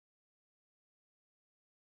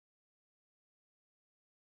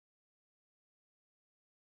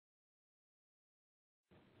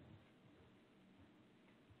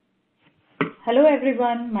Hello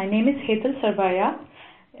everyone, my name is Hetal Sarvaiya.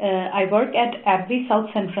 I work at AbbVie South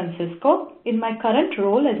San Francisco. In my current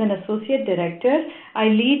role as an Associate Director, I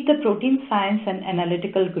lead the Protein Science and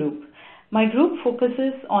Analytical Group. My group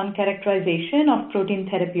focuses on characterization of protein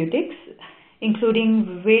therapeutics,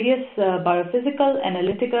 including various biophysical,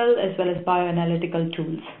 analytical, as well as bioanalytical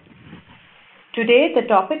tools. Today, the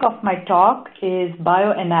topic of my talk is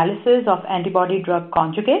bioanalysis of antibody-drug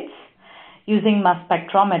conjugates using mass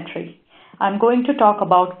spectrometry. I'm going to talk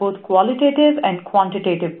about both qualitative and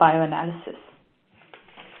quantitative bioanalysis.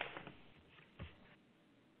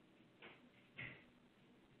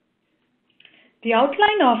 The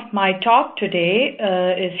outline of my talk today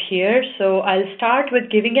is here. So I'll start with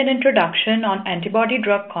giving an introduction on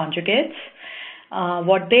antibody-drug conjugates,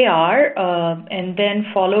 what they are, and then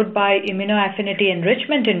followed by immunoaffinity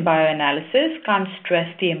enrichment in bioanalysis. Can't stress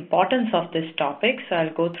the importance of this topic, so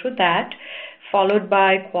I'll go through that, followed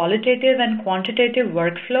by qualitative and quantitative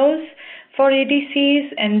workflows for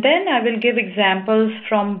ADCs, and then I will give examples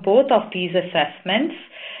from both of these assessments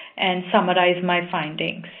and summarize my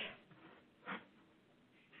findings.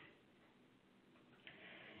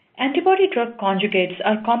 Antibody-drug conjugates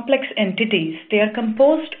are complex entities. They are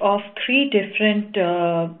composed of three different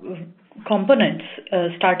components,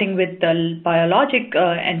 starting with the biologic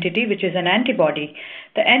entity, which is an antibody.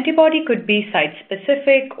 The antibody could be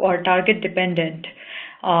site-specific or target-dependent.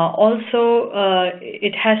 Also,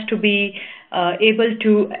 it has to be able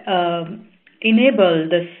to enable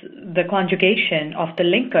the conjugation of the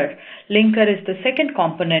linker. Linker is the second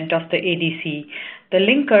component of the ADC. The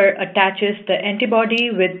linker attaches the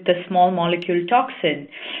antibody with the small molecule toxin.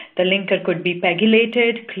 The linker could be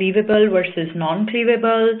pegylated, cleavable versus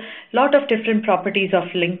non-cleavable. A lot of different properties of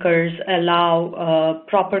linkers allow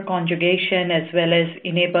proper conjugation as well as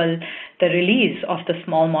enable the release of the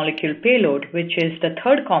small molecule payload, which is the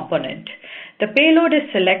third component. The payload is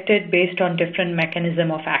selected based on different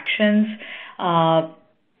mechanism of actions,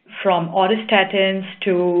 from auristatins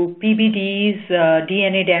to PBDs,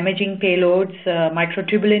 DNA damaging payloads,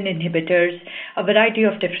 microtubulin inhibitors. A variety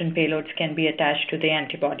of different payloads can be attached to the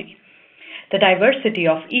antibody. The diversity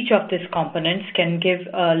of each of these components can give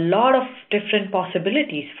a lot of different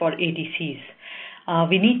possibilities for ADCs.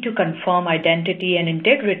 We need to confirm identity and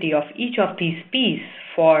integrity of each of these pieces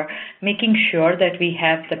for making sure that we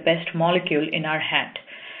have the best molecule in our hand.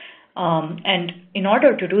 And in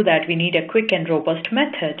order to do that, we need a quick and robust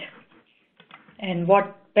method. And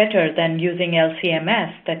what better than using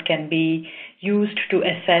LCMS that can be used to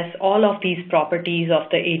assess all of these properties of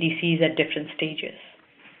the ADCs at different stages.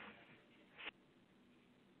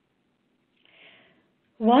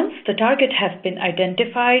 Once the target has been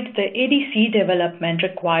identified, the ADC development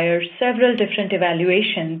requires several different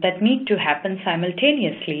evaluations that need to happen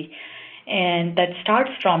simultaneously. And that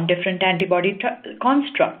starts from different antibody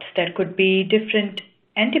constructs. There could be different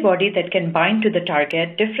antibody that can bind to the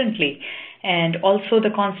target differently. And also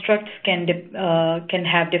the constructs can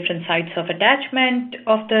have different sites of attachment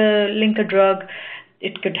of the linker drug.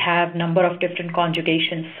 It could have number of different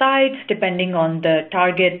conjugation sites depending on the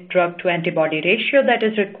target drug to antibody ratio that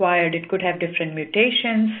is required. It could have different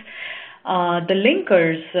mutations. The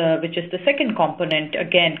linkers, which is the second component,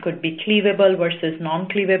 again, could be cleavable versus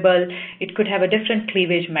non-cleavable. It could have a different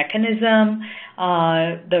cleavage mechanism.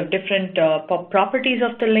 The different properties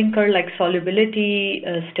of the linker, like solubility,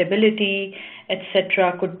 stability,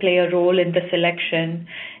 etc., could play a role in the selection.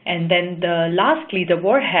 And then lastly, the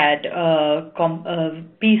warhead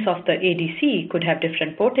piece of the ADC could have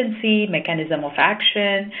different potency, mechanism of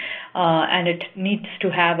action, and it needs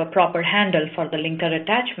to have a proper handle for the linker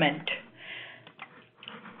attachment.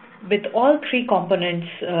 With all three components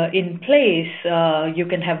in place, you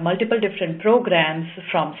can have multiple different programs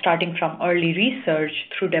starting from early research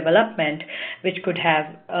through development, which could have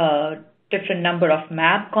different number of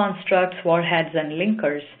mAb constructs, warheads, and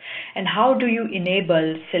linkers. And how do you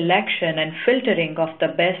enable selection and filtering of the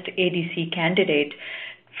best ADC candidate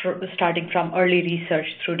starting from early research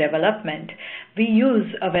through development? We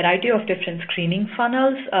use a variety of different screening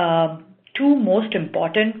funnels. Two most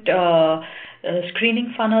important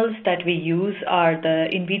screening funnels that we use are the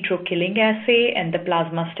in vitro killing assay and the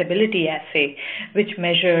plasma stability assay, which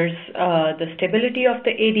measures the stability of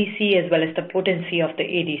the ADC as well as the potency of the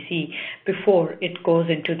ADC before it goes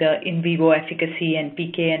into the in vivo efficacy and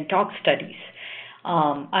PK and tox studies.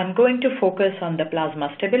 I'm going to focus on the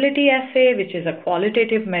plasma stability assay, which is a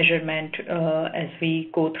qualitative measurement as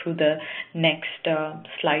we go through the next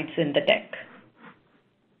slides in the deck.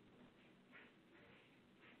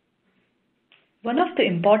 One of the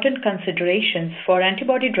important considerations for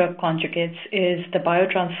antibody-drug conjugates is the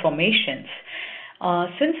biotransformations.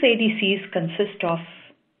 Since ADCs consist of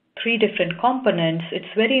three different components,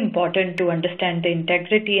 it's very important to understand the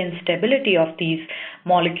integrity and stability of these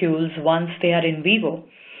molecules once they are in vivo.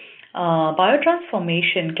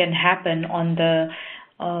 Biotransformation can happen on the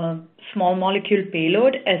small molecule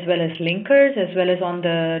payload as well as linkers as well as on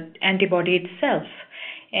the antibody itself.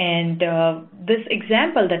 And this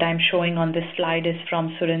example that I'm showing on this slide is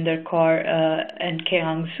from Surinder Kaur and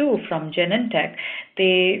Keang Zhu from Genentech.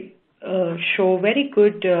 They show very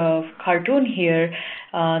good cartoon here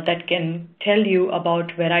that can tell you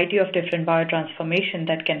about variety of different biotransformation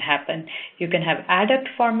that can happen. You can have adduct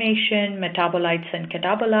formation, metabolites and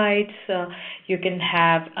catabolites. You can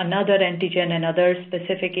have another antigen and other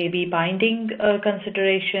specific AB binding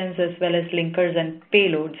considerations as well as linkers and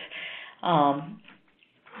payloads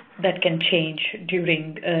that can change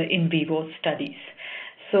during in vivo studies.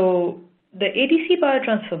 So the ADC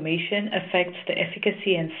biotransformation affects the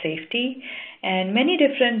efficacy and safety, and many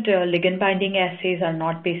different ligand binding assays are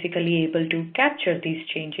not basically able to capture these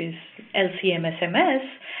changes. LCMS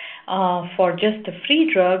MS for just the free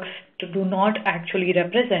drugs do not actually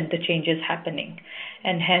represent the changes happening,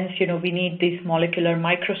 and hence we need this molecular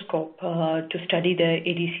microscope to study the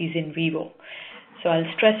ADCs in vivo. So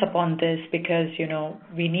I'll stress upon this because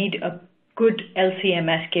we need a good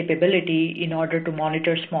LCMS capability in order to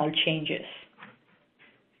monitor small changes.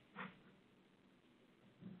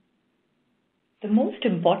 The most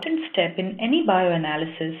important step in any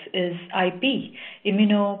bioanalysis is IP,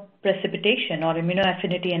 immunoprecipitation or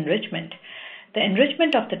immunoaffinity enrichment, the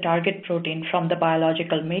enrichment of the target protein from the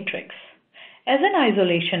biological matrix. As an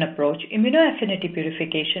isolation approach, immunoaffinity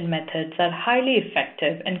purification methods are highly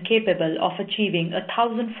effective and capable of achieving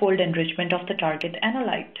 1,000-fold enrichment of the target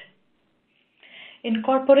analyte.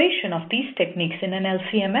 Incorporation of these techniques in an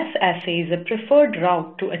LCMS assay is a preferred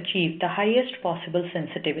route to achieve the highest possible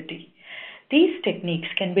sensitivity. These techniques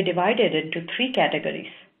can be divided into three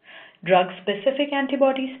categories: drug-specific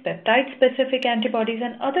antibodies, peptide-specific antibodies,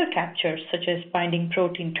 and other captures such as binding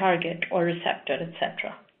protein target or receptor,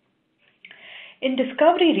 etc. In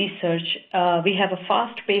discovery research, we have a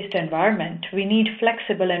fast-paced environment. We need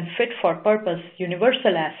flexible and fit-for-purpose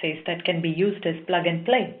universal assays that can be used as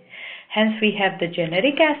plug-and-play. Hence, we have the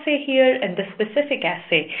generic assay here and the specific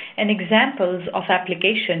assay, and examples of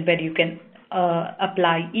application where you can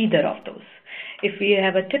apply either of those. If we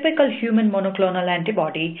have a typical human monoclonal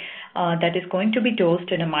antibody that is going to be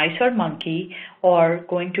dosed in a mice or monkey or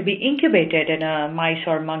going to be incubated in a mice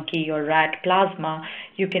or monkey or rat plasma,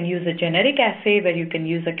 you can use a generic assay where you can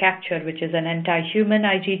use a capture, which is an anti-human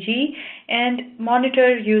IgG, and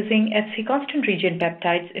monitor using Fc constant region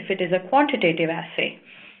peptides if it is a quantitative assay.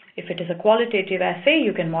 If it is a qualitative assay,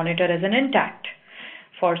 you can monitor as an intact.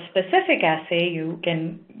 For specific assay, you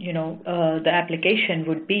can, the application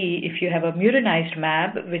would be if you have a murine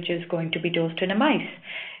mAb, which is going to be dosed in a mice.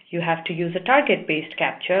 You have to use a target-based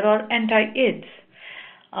capture or anti-IDs,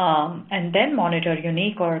 and then monitor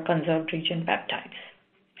unique or conserved region peptides.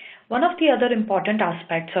 One of the other important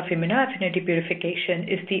aspects of immunoaffinity purification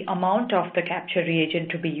is the amount of the capture reagent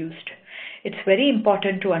to be used. It's very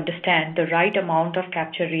important to understand the right amount of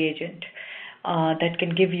capture reagent. That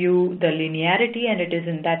can give you the linearity, and it is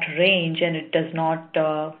in that range, and it does not,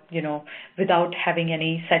 without having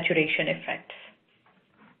any saturation effects.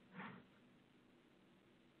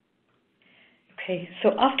 Okay,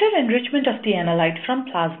 so after enrichment of the analyte from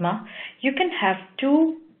plasma, you can have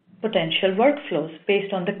two potential workflows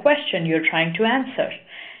based on the question you're trying to answer.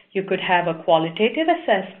 You could have a qualitative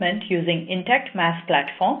assessment using intact mass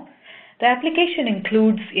platform. The application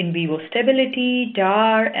includes in vivo stability,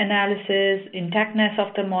 DAR analysis, intactness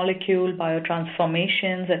of the molecule,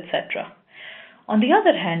 biotransformations, etc. On the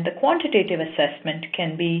other hand, the quantitative assessment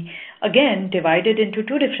can be again divided into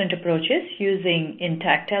two different approaches using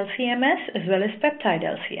intact LCMS as well as peptide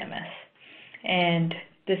LCMS. And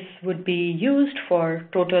this would be used for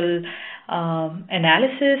total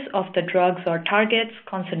analysis of the drugs or targets,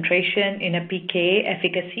 concentration in a PK,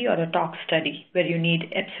 efficacy, or a tox study where you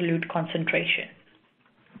need absolute concentration.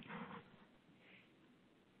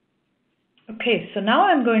 Okay, so now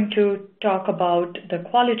I'm going to talk about the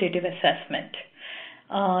qualitative assessment.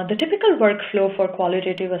 The typical workflow for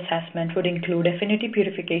qualitative assessment would include affinity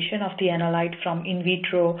purification of the analyte from in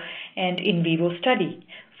vitro and in vivo study,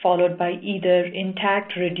 followed by either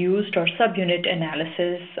intact, reduced, or subunit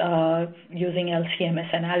analysis using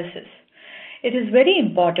LCMS analysis. It is very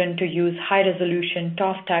important to use high-resolution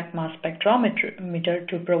TOF-type mass spectrometer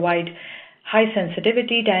to provide high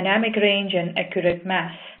sensitivity, dynamic range, and accurate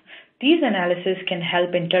mass. These analyses can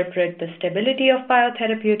help interpret the stability of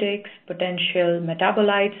biotherapeutics, potential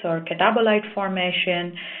metabolites or catabolite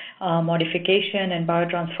formation, modification, and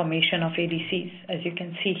biotransformation of ADCs, as you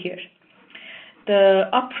can see here. The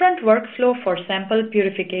upfront workflow for sample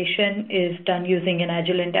purification is done using an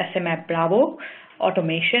Agilent SMAP Bravo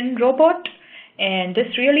automation robot, and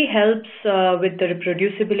this really helps with the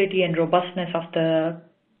reproducibility and robustness of the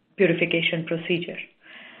purification procedure.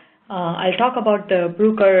 I'll talk about the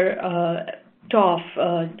Bruker TOF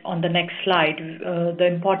on the next slide, the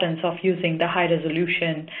importance of using the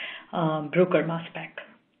high-resolution Bruker mass spec.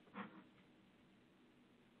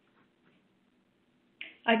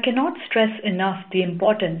 I cannot stress enough the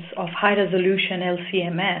importance of high-resolution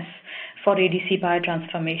LCMS for ADC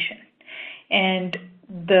biotransformation. And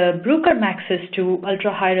the Bruker maxis to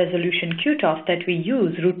ultra-high-resolution QTOF that we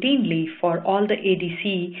use routinely for all the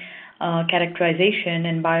ADC characterization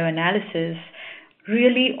and bioanalysis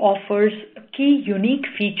really offers key unique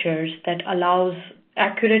features that allows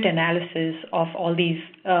accurate analysis of all these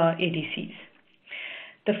ADCs.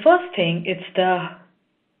 The first thing is the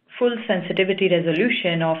full sensitivity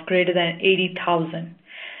resolution of greater than 80,000.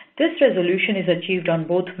 This resolution is achieved on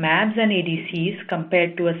both MABs and ADCs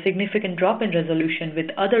compared to a significant drop in resolution with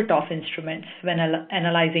other TOF instruments when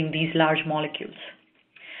analyzing these large molecules.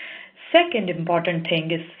 Second important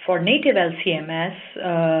thing is for native LCMS,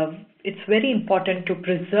 it's very important to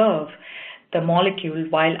preserve the molecule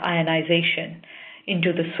while ionization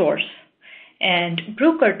into the source. And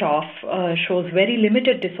Bruker TOF shows very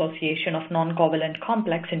limited dissociation of non-covalent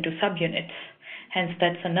complex into subunits. Hence,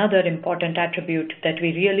 that's another important attribute that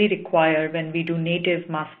we really require when we do native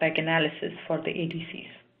mass spec analysis for the ADCs.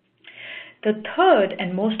 The third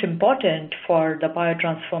and most important for the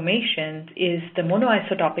biotransformation is the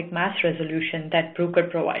monoisotopic mass resolution that Bruker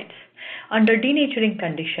provides. Under denaturing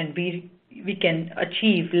condition, we can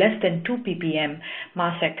achieve less than 2 ppm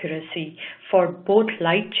mass accuracy for both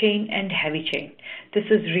light chain and heavy chain. This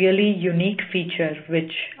is really unique feature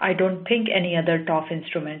which I don't think any other TOF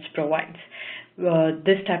instruments provides.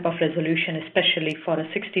 This type of resolution, especially for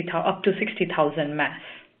a up to 60,000 mass.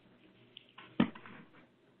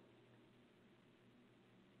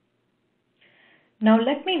 Now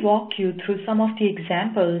let me walk you through some of the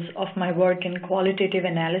examples of my work in qualitative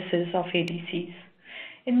analysis of ADCs.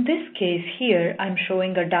 In this case here, I'm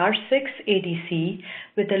showing a DAR6 ADC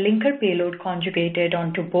with a linker payload conjugated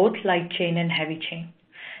onto both light chain and heavy chain.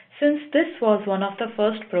 Since this was one of the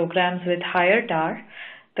first programs with higher DAR,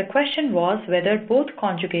 the question was whether both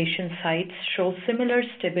conjugation sites show similar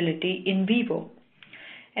stability in vivo.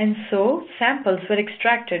 And so samples were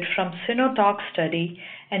extracted from Sinotox study,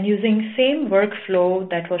 and using same workflow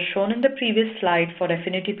that was shown in the previous slide for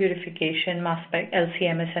affinity purification mass spec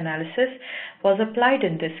LCMS analysis was applied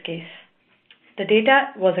in this case. The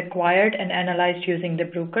data was acquired and analyzed using the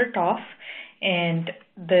Bruker TOF, and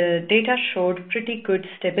the data showed pretty good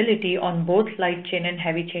stability on both light chain and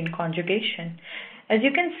heavy chain conjugation. As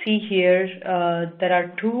you can see here, there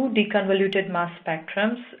are two deconvoluted mass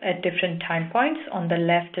spectrums at different time points. On the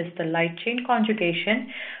left is the light chain conjugation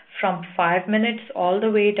from 5 minutes all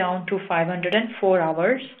the way down to 504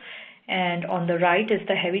 hours, and on the right is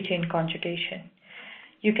the heavy chain conjugation.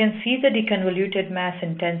 You can see the deconvoluted mass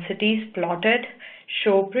intensities plotted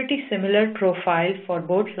show pretty similar profile for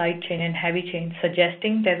both light chain and heavy chain,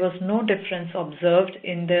 suggesting there was no difference observed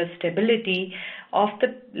in the stability of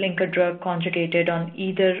the linker drug conjugated on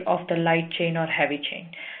either of the light chain or heavy chain.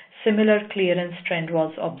 Similar clearance trend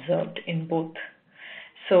was observed in both.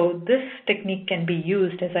 So this technique can be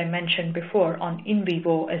used, as I mentioned before, on in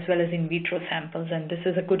vivo as well as in vitro samples, and this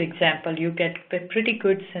is a good example. You get pretty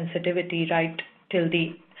good sensitivity right till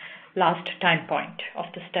the last time point of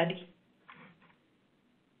the study.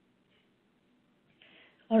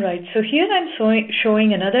 All right, so here I'm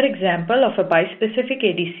showing another example of a bispecific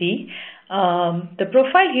ADC. The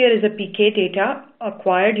profile here is a PK data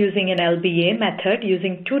acquired using an LBA method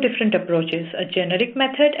using two different approaches, a generic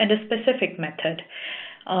method and a specific method.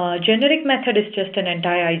 Generic method is just an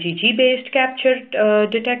anti-IgG based capture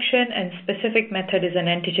detection, and specific method is an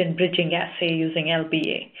antigen bridging assay using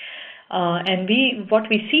LBA. And what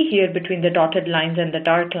we see here between the dotted lines and the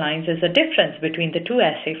dark lines is a difference between the two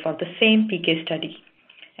assays for the same PK study.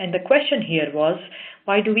 And the question here was,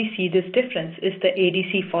 why do we see this difference? Is the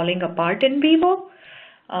ADC falling apart in vivo?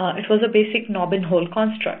 It was a basic knob and hole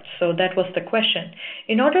construct, so that was the question.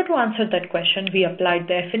 In order to answer that question, we applied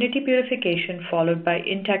the affinity purification followed by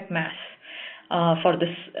intact mass for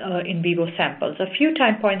this in vivo samples. A few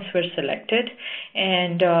time points were selected,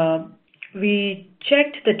 and we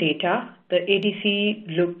checked the data. The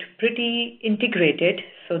ADC looked pretty integrated,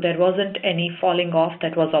 So there wasn't any falling off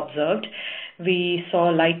that was observed. We saw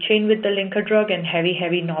light chain with the linker drug and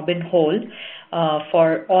heavy knob-in hole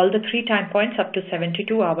for all the 3 time points up to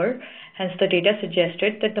 72 hours. Hence, the data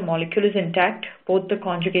suggested that the molecule is intact. Both the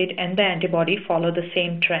conjugate and the antibody follow the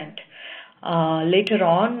same trend. Later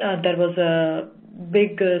on, there was a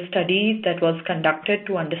big study that was conducted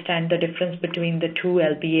to understand the difference between the 2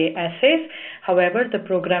 LBA assays. However, the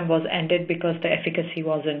program was ended because the efficacy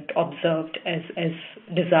wasn't observed as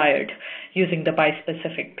desired using the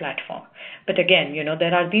bispecific platform. But again,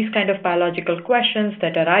 there are these kind of biological questions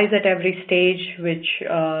that arise at every stage, which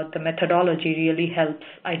the methodology really helps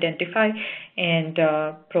identify and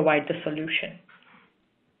provide the solution.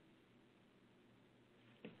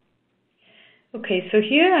 Okay, so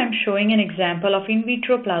here I'm showing an example of in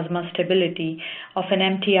vitro plasma stability of an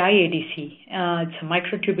MTI ADC. It's a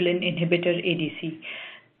microtubulin inhibitor ADC.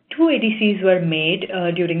 2 ADCs were made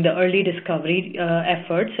during the early discovery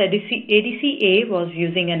efforts. ADC A was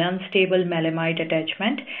using an unstable maleimide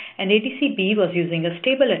attachment, and ADC B was using a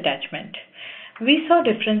stable attachment. We saw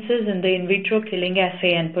differences in the in vitro killing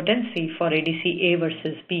assay and potency for ADC A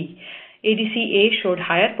versus B. ADC A showed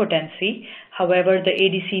higher potency, however, the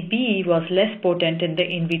ADC B was less potent in the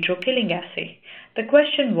in vitro killing assay. The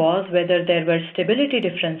question was whether there were stability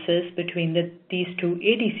differences between these 2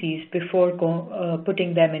 ADCs before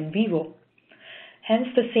putting them in vivo. Hence,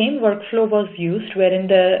 the same workflow was used wherein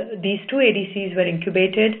these 2 ADCs were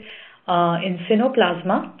incubated in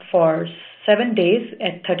cynoplasma for 7 days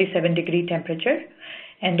at 37-degree temperature,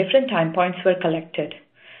 and different time points were collected.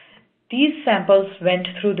 These samples went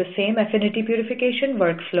through the same affinity purification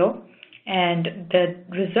workflow, and the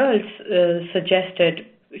results suggested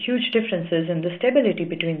huge differences in the stability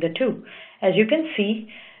between the 2. As you can see,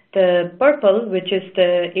 the purple, which is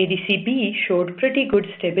the ADC-B, showed pretty good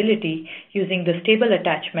stability using the stable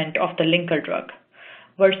attachment of the linker drug,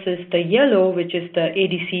 versus the yellow, which is the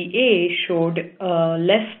ADC-A, showed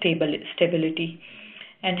less stability.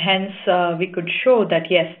 And hence, we could show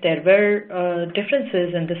that, yes, there were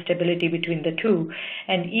differences in the stability between the 2.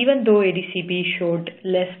 And even though ADC-B showed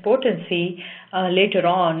less potency, later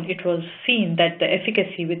on, it was seen that the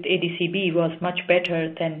efficacy with ADC-B was much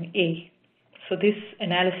better than A. So this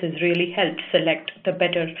analysis really helped select the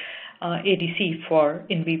better ADC for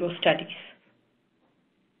in vivo studies.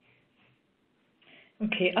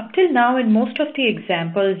 Okay, up till now, in most of the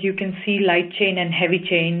examples, you can see light chain and heavy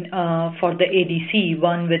chain for the ADC,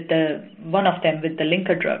 one of them with the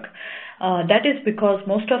linker drug. That is because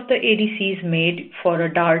most of the ADCs made for a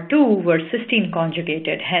DAR2 were cysteine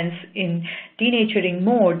conjugated. Hence, in denaturing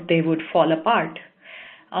mode, they would fall apart.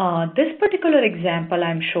 This particular example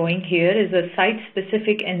I'm showing here is a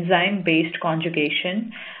site-specific enzyme-based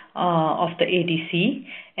conjugation of the ADC,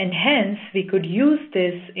 and hence we could use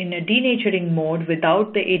this in a denaturing mode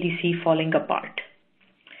without the ADC falling apart.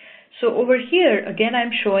 So over here, again,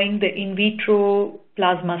 I'm showing the in vitro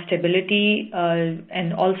plasma stability,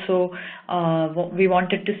 and also we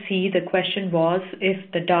wanted to see, the question was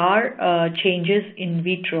if the DAR changes in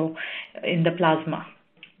vitro in the plasma,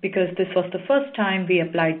 because this was the first time we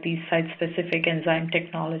applied these site-specific enzyme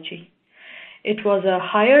technology. It was a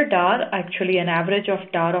higher DAR, actually an average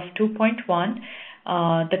of DAR of 2.1.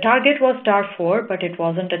 The target was DAR 4, but it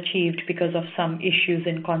wasn't achieved because of some issues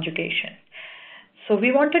in conjugation. So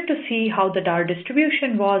we wanted to see how the DAR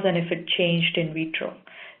distribution was and if it changed in vitro.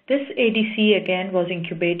 This ADC again was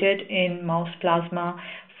incubated in mouse plasma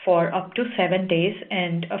for up to 7 days,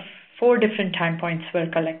 and 4 different time points were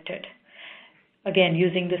collected. Again,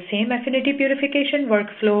 using the same affinity purification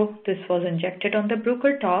workflow, this was injected on the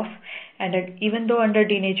Bruker TOF, and even though under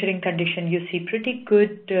denaturing condition, you see pretty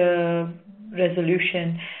good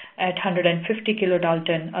resolution at 150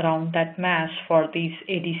 kilodalton around that mass for these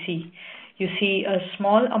ADC. You see a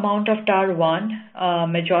small amount of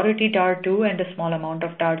DAR1, majority DAR2, and a small amount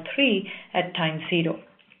of DAR3 at time 0.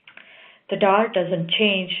 The DAR doesn't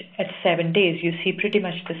change at 7 days. You see pretty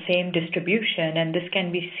much the same distribution, and this can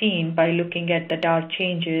be seen by looking at the DAR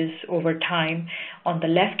changes over time on the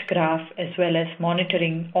left graph, as well as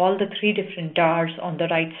monitoring all the 3 different DARs on the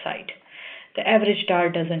right side. The average DAR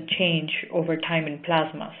doesn't change over time in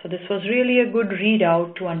plasma. So this was really a good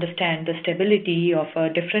readout to understand the stability of a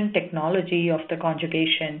different technology of the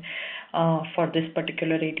conjugation for this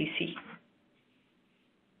particular ADC.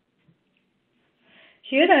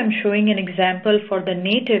 Here I am showing an example for the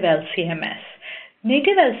native LCMS.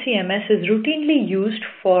 Native LCMS is routinely used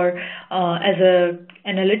for as an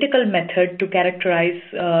analytical method to characterize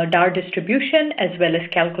DAR distribution as well as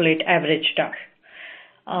calculate average DAR.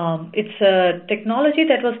 It's a technology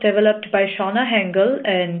that was developed by Shauna Hengel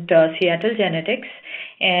and Seattle Genetics,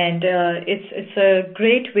 and it's a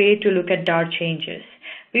great way to look at DAR changes.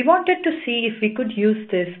 We wanted to see if we could use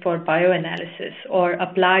this for bioanalysis or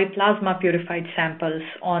apply plasma purified samples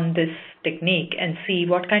on this technique and see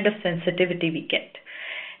what kind of sensitivity we get.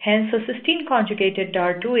 Hence, a cysteine conjugated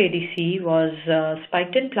DAR2 ADC was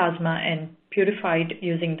spiked in plasma and purified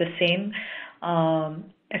using the same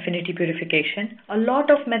affinity purification. A lot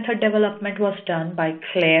of method development was done by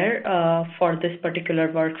Claire for this particular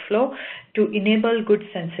workflow to enable good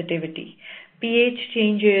sensitivity. pH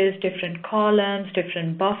changes, different columns,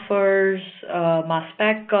 different buffers, mass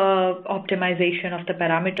spec optimization of the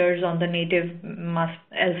parameters on the native mass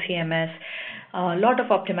LCMS. A lot of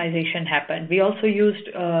optimization happened. We also used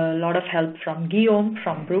a lot of help from Guillaume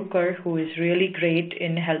from Bruker, who is really great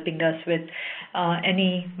in helping us with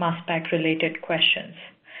any mass spec related questions.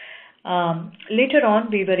 Later on,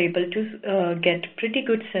 we were able to get pretty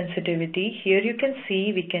good sensitivity. Here you can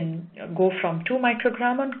see we can go from 2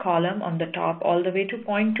 microgram on column on the top all the way to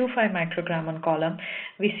 0.25 microgram on column.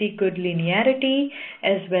 We see good linearity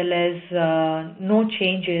as well as no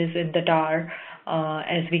changes in the DAR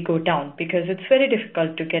as we go down, because it's very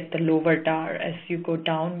difficult to get the lower DAR. As you go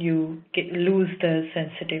down, you lose the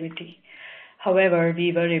sensitivity. However,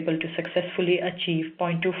 we were able to successfully achieve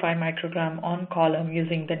 0.25 microgram on column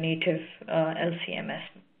using the native LCMS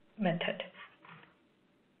method.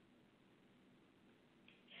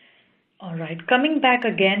 All right, coming back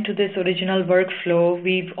again to this original workflow,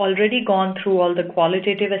 we've already gone through all the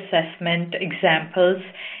qualitative assessment examples,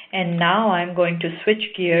 and now I'm going to switch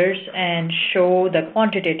gears and show the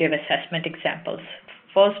quantitative assessment examples.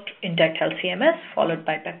 First, intact LCMS, followed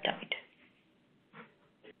by peptide.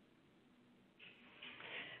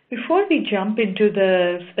 Before we jump into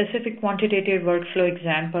the specific quantitative workflow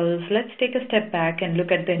examples, let's take a step back and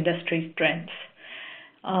look at the industry trends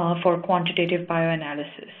for quantitative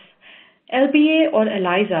bioanalysis. LBA or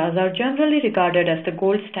ELISAs are generally regarded as the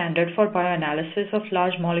gold standard for bioanalysis of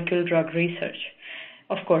large molecule drug research.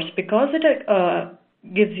 Of course, because it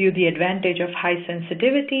gives you the advantage of high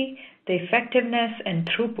sensitivity, the effectiveness, and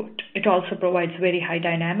throughput, it also provides very high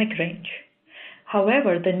dynamic range.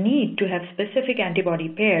 However, the need to have specific antibody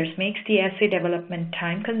pairs makes the assay development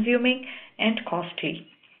time-consuming and costly.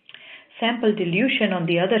 Sample dilution, on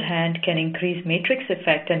the other hand, can increase matrix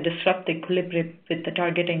effect and disrupt the equilibrium with the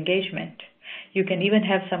target engagement. You can even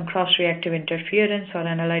have some cross-reactive interference or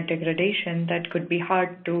analyte degradation that could be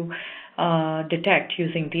hard to detect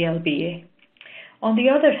using the LBA. On the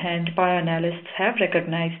other hand, bioanalysts have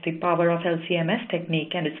recognized the power of LCMS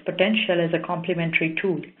technique and its potential as a complementary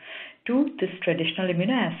tool to this traditional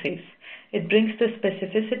immunoassays. It brings the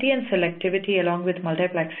specificity and selectivity along with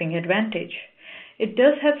multiplexing advantage. It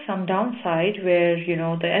does have some downside where,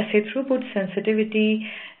 the assay throughput sensitivity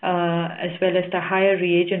as well as the higher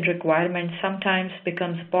reagent requirement sometimes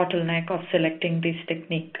becomes a bottleneck of selecting this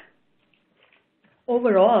technique.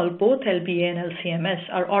 Overall, both LBA and LCMS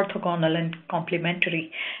are orthogonal and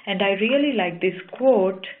complementary, and I really like this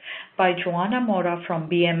quote by Joanna Mora from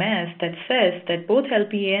BMS that says that both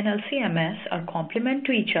LBA and LCMS are complement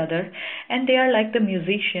to each other, and they are like the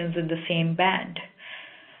musicians in the same band.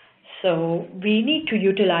 So we need to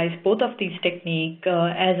utilize both of these techniques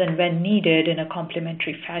as and when needed in a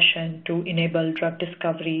complementary fashion to enable drug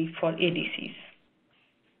discovery for ADCs.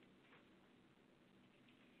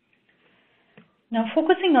 Now,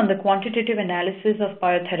 focusing on the quantitative analysis of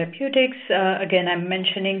biotherapeutics, again, I'm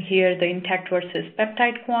mentioning here the intact versus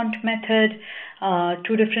peptide quant method,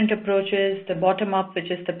 two different approaches. The bottom-up,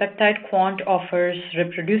 which is the peptide quant, offers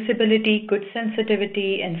reproducibility, good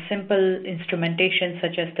sensitivity, and simple instrumentation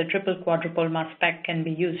such as the triple quadruple mass spec can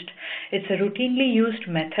be used. It's a routinely used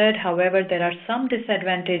method. However, there are some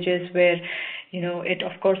disadvantages where it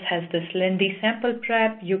of course has this lengthy sample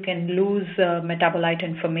prep. You can lose metabolite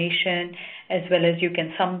information, as well as you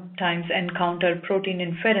can sometimes encounter protein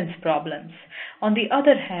inference problems. On the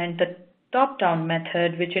other hand, the top-down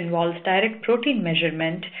method, which involves direct protein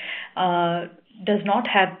measurement, does not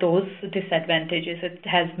have those disadvantages. It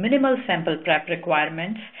has minimal sample prep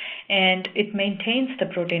requirements, and it maintains the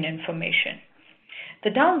protein information.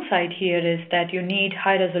 The downside here is that you need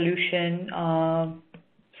high-resolution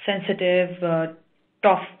sensitive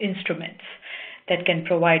TOF instruments that can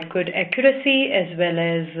provide good accuracy as well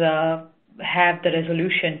as have the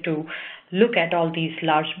resolution to look at all these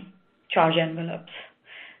large charge envelopes.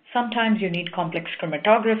 Sometimes you need complex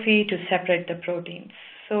chromatography to separate the proteins.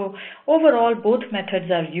 So overall, both methods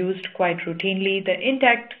are used quite routinely. The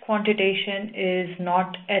intact quantitation is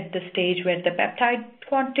not at the stage where the peptide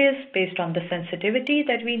quant is based on the sensitivity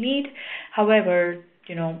that we need. However,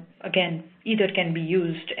 again, either can be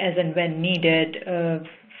used as and when needed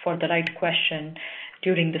for the right question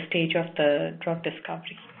during the stage of the drug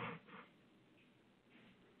discovery.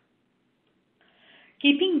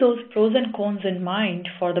 Keeping those pros and cons in mind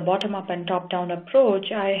for the bottom-up and top-down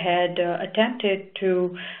approach, I had attempted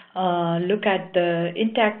to look at the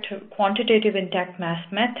quantitative intact mass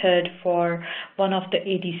method for one of the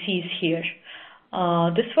ADCs here.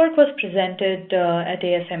 This work was presented at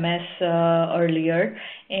ASMS earlier,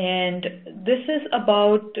 and this is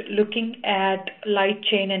about looking at light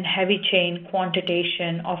chain and heavy chain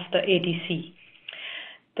quantitation of the ADC.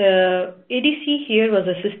 The ADC here was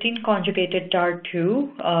a cysteine conjugated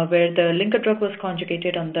TAR2, where the linker drug was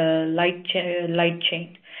conjugated on the light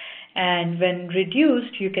chain. And when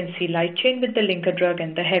reduced, you can see light chain with the linker drug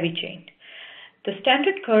and the heavy chain. The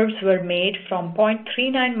standard curves were made from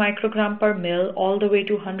 0.39 microgram per mil all the way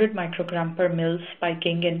to 100 microgram per mil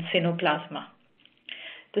spiking in cinoplasma.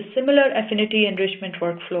 The similar affinity enrichment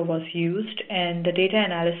workflow was used, and the data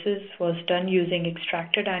analysis was done using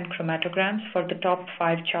extracted ion chromatograms for the top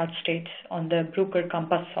 5 chart states on the Bruker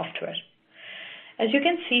Compass software. As you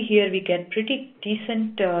can see here, we get pretty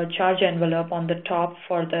decent charge envelope on the top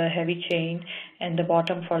for the heavy chain and the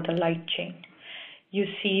bottom for the light chain. You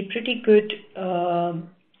see pretty good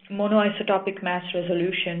monoisotopic mass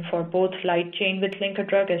resolution for both light chain with linker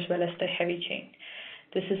drug as well as the heavy chain.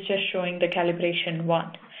 This is just showing the calibration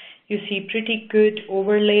 1. You see pretty good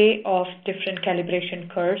overlay of different calibration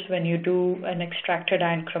curves when you do an extracted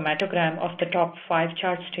ion chromatogram of the top 5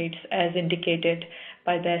 chart states as indicated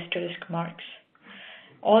by the asterisk marks.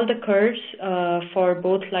 All the curves for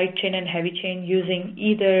both light chain and heavy chain using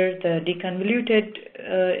either the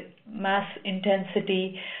deconvoluted mass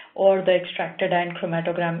intensity or the extracted ion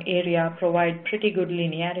chromatogram area provide pretty good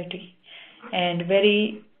linearity and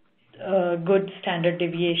very good standard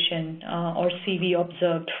deviation or CV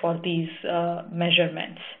observed for these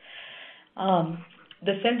measurements.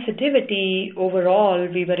 The sensitivity overall,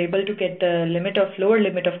 we were able to get the lower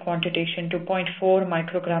limit of quantitation to 0.4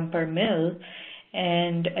 microgram per mil,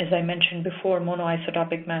 and as I mentioned before,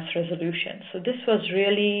 monoisotopic mass resolution. So this was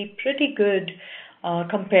really pretty good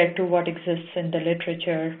compared to what exists in the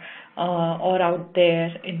literature or out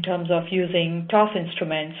there in terms of using TOF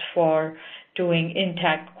instruments for doing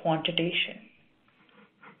intact quantitation.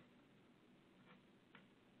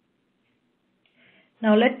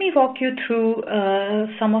 Now let me walk you through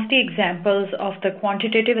some of the examples of the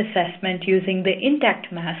quantitative assessment using the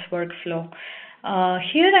intact mass workflow.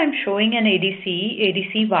 Here I'm showing an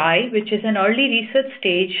ADCY, which is an early research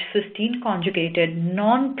stage cysteine conjugated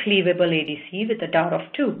non-cleavable ADC with a DAR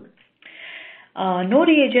of 2. No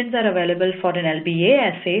reagents are available for an LBA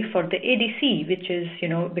assay for the ADC, which is,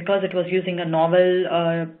 because it was using a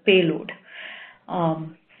novel payload.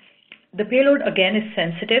 The payload again is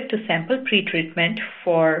sensitive to sample pretreatment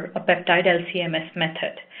for a peptide LCMS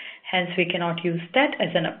method. Hence, we cannot use that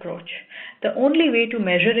as an approach. The only way to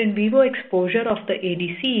measure in vivo exposure of the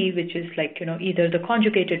ADC, which is like, either the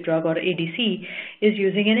conjugated drug or ADC, is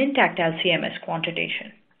using an intact LCMS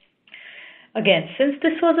quantitation. Again, since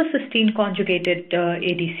this was a cysteine conjugated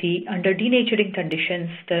ADC, under denaturing conditions,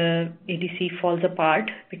 the ADC falls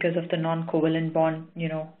apart because of the non-covalent bond,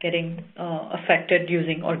 getting affected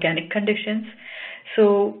using organic conditions.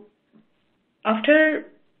 So after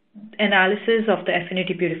analysis of the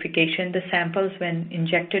affinity purification, the samples when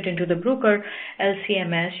injected into the Bruker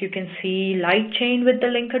LCMS, you can see light chain with the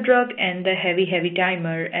linker drug and the heavy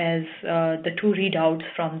dimer as the two readouts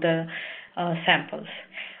from the samples.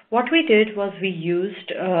 What we did was we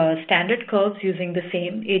used standard curves using the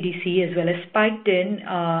same ADC as well as spiked in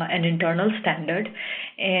an internal standard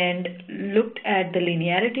and looked at the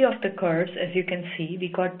linearity of the curves. As you can see, we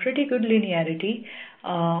got pretty good linearity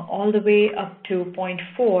all the way up to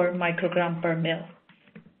 0.4 microgram per mil.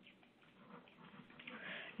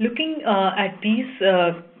 Looking at these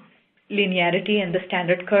linearity and the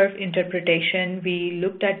standard curve interpretation, we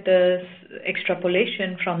looked at the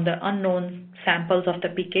extrapolation from the unknown samples of the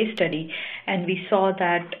PK study, and we saw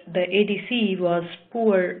that the ADC was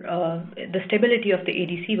poor, the stability of the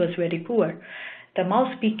ADC was very poor. The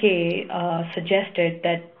mouse PK suggested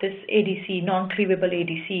that this ADC, non-cleavable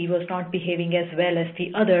ADC, was not behaving as well as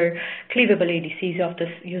the other cleavable ADCs of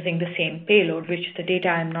this using the same payload, which the data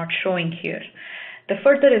I'm not showing here. The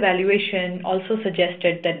further evaluation also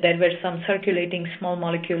suggested that there were some circulating small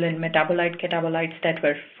molecule and metabolite catabolites that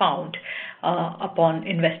were found upon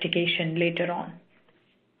investigation later on.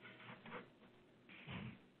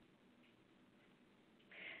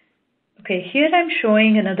 Okay, here I'm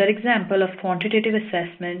showing another example of quantitative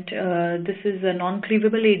assessment. This is a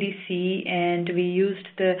non-cleavable ADC, and we used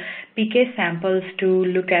the PK samples to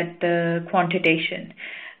look at the quantitation.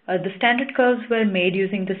 The standard curves were made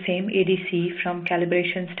using the same ADC from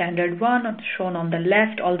calibration standard 1, shown on the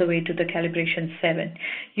left, all the way to the calibration 7.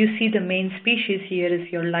 You see the main species here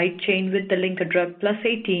is your light chain with the linker drug plus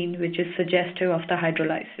 18, which is suggestive of the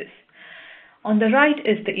hydrolysis. On the right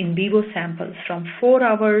is the in vivo samples from 4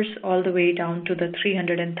 hours all the way down to the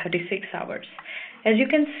 336 hours. As you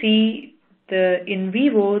can see, the in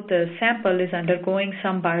vivo, the sample is undergoing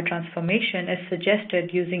some biotransformation as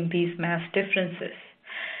suggested using these mass differences.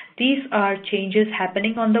 These are changes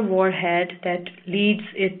happening on the warhead that leads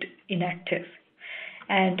it inactive.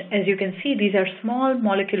 And as you can see, these are small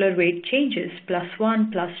molecular weight changes,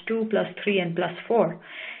 +1, +2, +3, and +4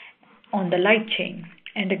 on the light chain.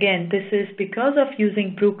 And again, this is because of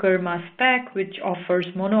using Bruker mass spec, which offers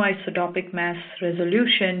monoisotopic mass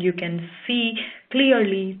resolution. You can see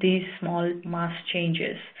clearly these small mass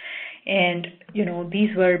changes. And,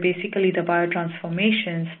 these were basically the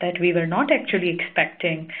biotransformations that we were not actually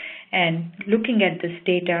expecting. And looking at this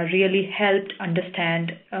data really helped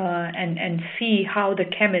understand and see how the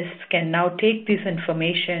chemists can now take this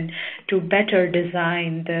information to better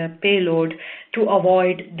design the payload to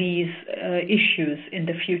avoid these issues in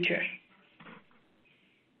the future.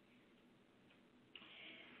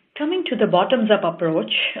 Coming to the bottoms-up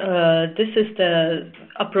approach, this is the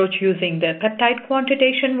approach using the peptide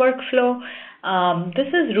quantitation workflow. This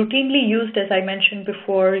is routinely used, as I mentioned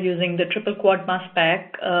before, using the triple quad mass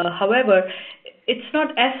spec. However, it's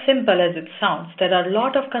not as simple as it sounds. There are a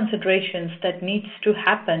lot of considerations that needs to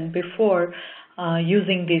happen before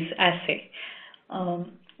using this assay.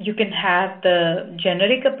 You can have the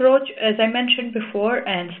generic approach, as I mentioned before,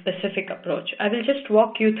 and specific approach. I will just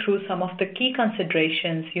walk you through some of the key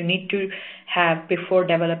considerations you need to have before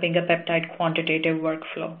developing a peptide quantitative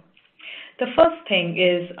workflow. The first thing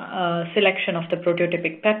is selection of the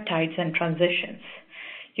prototypic peptides and transitions.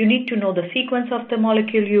 You need to know the sequence of the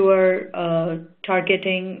molecule you are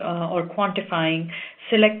targeting or quantifying,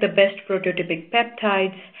 select the best prototypic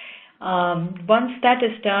peptides. Once that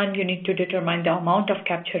is done, you need to determine the amount of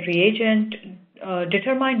capture reagent,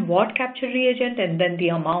 determine what capture reagent, and then the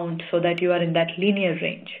amount so that you are in that linear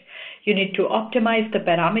range. You need to optimize the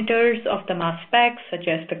parameters of the mass spec, such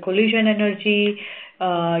as the collision energy.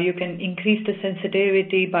 You can increase the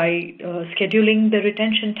sensitivity by scheduling the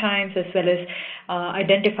retention times, as well as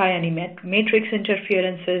identify any matrix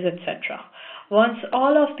interferences, etc. Once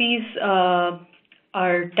all of these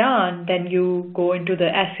are done, then you go into the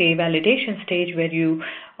assay validation stage where you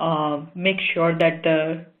make sure that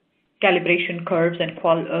the calibration curves and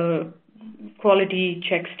quality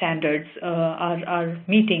check standards are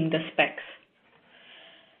meeting the specs.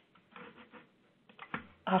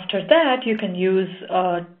 After that, you can use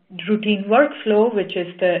a routine workflow, which is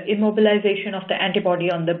the immobilization of the antibody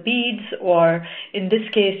on the beads, or in this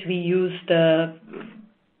case, we use the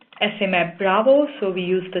SMA Bravo, so we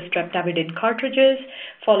use the streptavidin cartridges,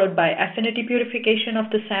 followed by affinity purification of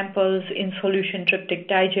the samples, in solution tryptic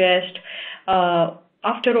digest.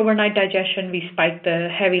 After overnight digestion, we spike the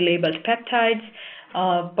heavy labeled peptides,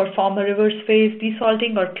 perform a reverse phase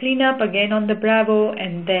desalting or cleanup again on the Bravo,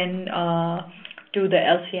 and then do the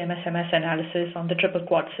LCMS MS analysis on the triple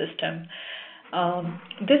quad system.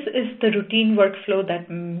 This is the routine workflow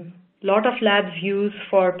that a lot of labs use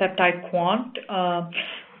for peptide quant.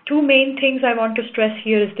 Two main things I want to stress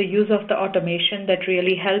here is the use of the automation that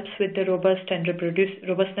really helps with the robustness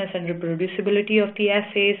and reproducibility of the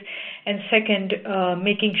assays. And second,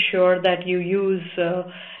 making sure that you use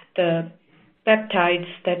the peptides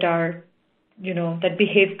that are, that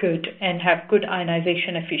behave good and have good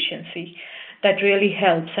ionization efficiency. That really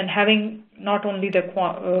helps. And having not only the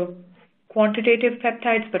quantitative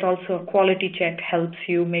peptides, but also a quality check helps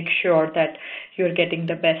you make sure that you're getting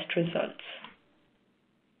the best results.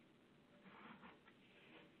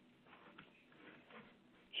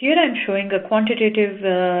 Here I'm showing a quantitative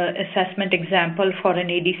assessment example for an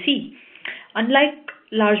ADC. Unlike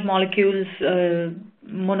large molecules,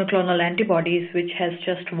 monoclonal antibodies, which has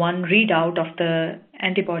just one readout of the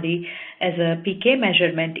antibody as a PK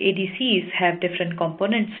measurement, ADCs have different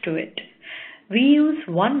components to it. We use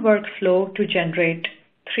one workflow to generate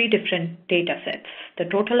 3 different data sets: the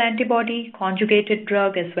total antibody, conjugated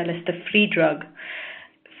drug, as well as the free drug.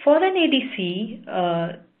 For an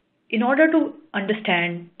ADC, in order to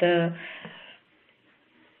understand the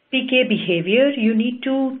PK behavior, you need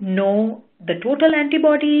to know the total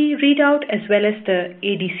antibody readout as well as the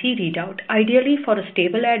ADC readout. Ideally, for a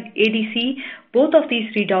stable ADC, both of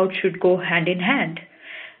these readouts should go hand in hand.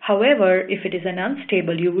 However, if it is an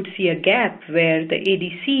unstable, you would see a gap where the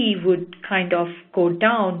ADC would kind of go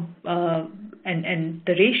down and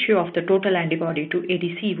the ratio of the total antibody to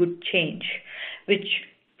ADC would change, which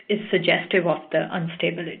is suggestive of the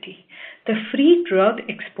instability. The free drug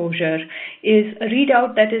exposure is a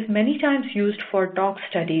readout that is many times used for tox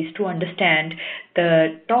studies to understand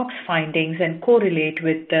the tox findings and correlate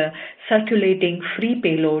with the circulating free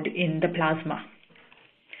payload in the plasma.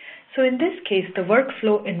 So in this case, the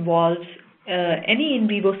workflow involves any in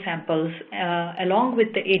vivo samples along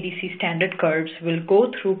with the ADC standard curves will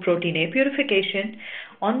go through protein A purification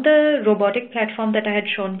on the robotic platform that I had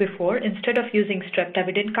shown before. Instead of using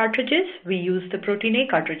streptavidin cartridges, we use the protein A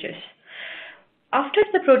cartridges. After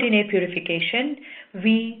the protein A purification,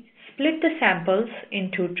 we split the samples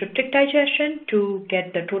into tryptic digestion to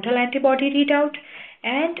get the total antibody readout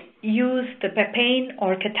and use the papain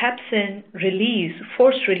or cathepsin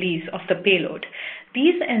forced release of the payload.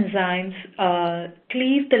 These enzymes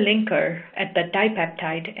cleave the linker at the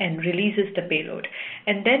dipeptide and releases the payload.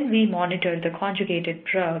 And then we monitor the conjugated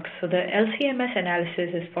drugs. So the LCMS analysis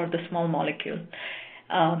is for the small molecule.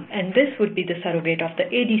 And this would be the surrogate of the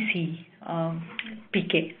ADC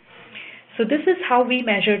PK. So this is how we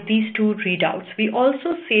measure these two readouts. We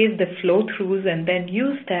also save the flow-throughs and then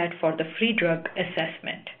use that for the free drug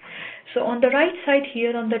assessment. So on the right side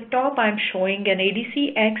here on the top, I'm showing an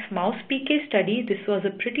ADCX mouse PK study. This was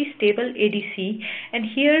a pretty stable ADC. And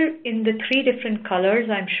here in the three different colors,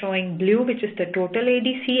 I'm showing blue, which is the total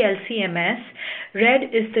ADC, LCMS. Red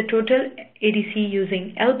is the total ADC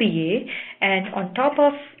using LBA. And on top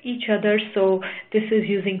of each other, so this is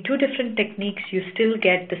using two different techniques, you still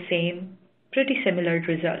get the same pretty similar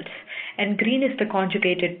results. And green is the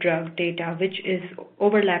conjugated drug data, which is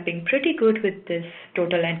overlapping pretty good with this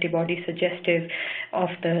total antibody, suggestive of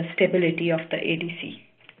the stability of the ADC.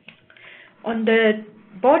 On the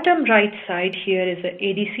bottom right side here is the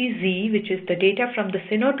ADCZ, which is the data from the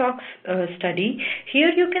Sinotox study.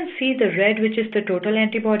 Here you can see the red, which is the total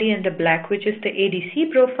antibody, and the black, which is the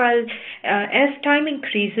ADC profile. As time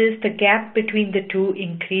increases, the gap between the two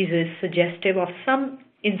increases, suggestive of some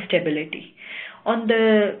instability. On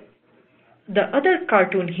the other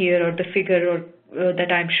cartoon here, or the figure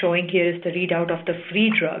that I'm showing here, is the readout of the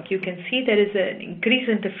free drug. You can see there is an increase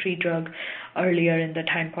in the free drug earlier in the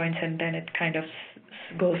time points, and then it kind of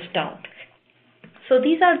goes down. So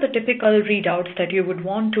these are the typical readouts that you would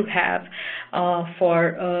want to have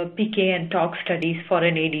for PK and tox studies for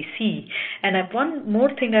an ADC. And one more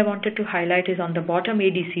thing I wanted to highlight is on the bottom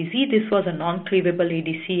ADCZ, this was a non-cleavable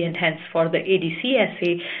ADC, and hence for the ADC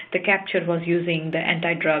assay, the capture was using the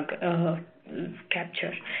anti-drug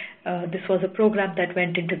capture. This was a program that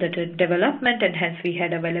went into the development, and hence we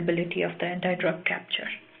had availability of the anti-drug capture.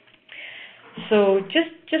 So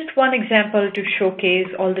just one example to showcase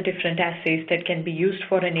all the different assays that can be used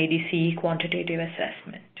for an ADC quantitative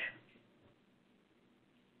assessment.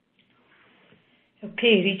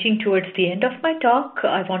 Okay, reaching towards the end of my talk,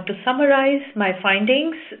 I want to summarize my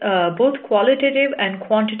findings. Both qualitative and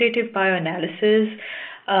quantitative bioanalysis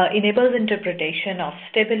enables interpretation of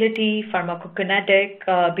stability,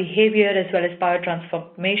 pharmacokinetic behavior, as well as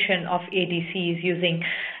biotransformation of ADCs using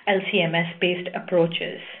LCMS-based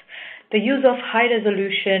approaches. The use of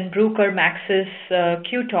high-resolution Bruker, maxis,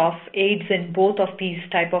 QTOF aids in both of these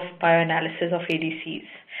type of bioanalysis of ADCs.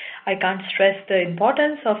 I can't stress the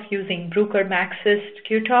importance of using Bruker, maxis,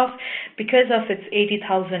 QTOF because of its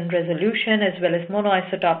 80,000 resolution as well as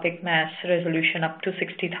monoisotopic mass resolution up to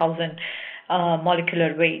 60,000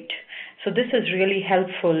 molecular weight. So this is really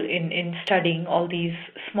helpful in studying all these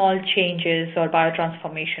small changes or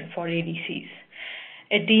biotransformation for ADCs.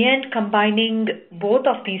 At the end, combining both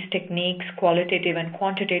of these techniques, qualitative and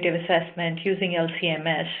quantitative assessment using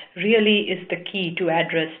LCMS, really is the key to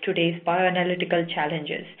address today's bioanalytical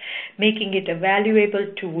challenges, making it a valuable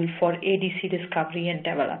tool for ADC discovery and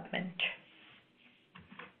development.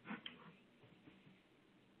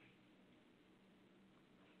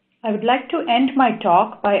 I would like to end my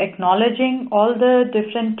talk by acknowledging all the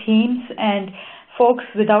different teams and folks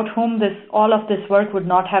without whom all of this work would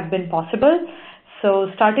not have been possible.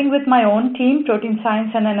 So starting with my own team, Protein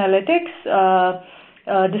Science and Analytics,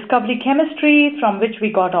 Discovery Chemistry, from which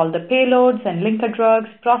we got all the payloads and linker drugs,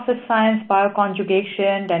 Process Science,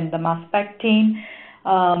 Bioconjugation, and the mass spec team,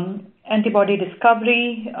 Antibody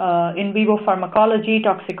Discovery, In Vivo Pharmacology,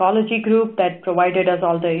 Toxicology group that provided us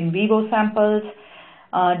all the in vivo samples,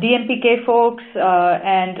 DMPK folks,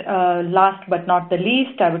 and last but not the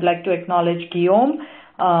least, I would like to acknowledge Guillaume,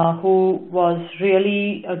 who was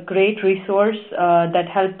really a great resource that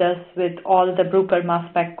helped us with all the Bruker mass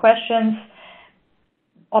spec questions.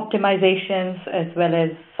 optimizations as well as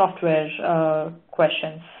software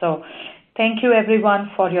questions. So thank you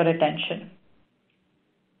everyone for your attention.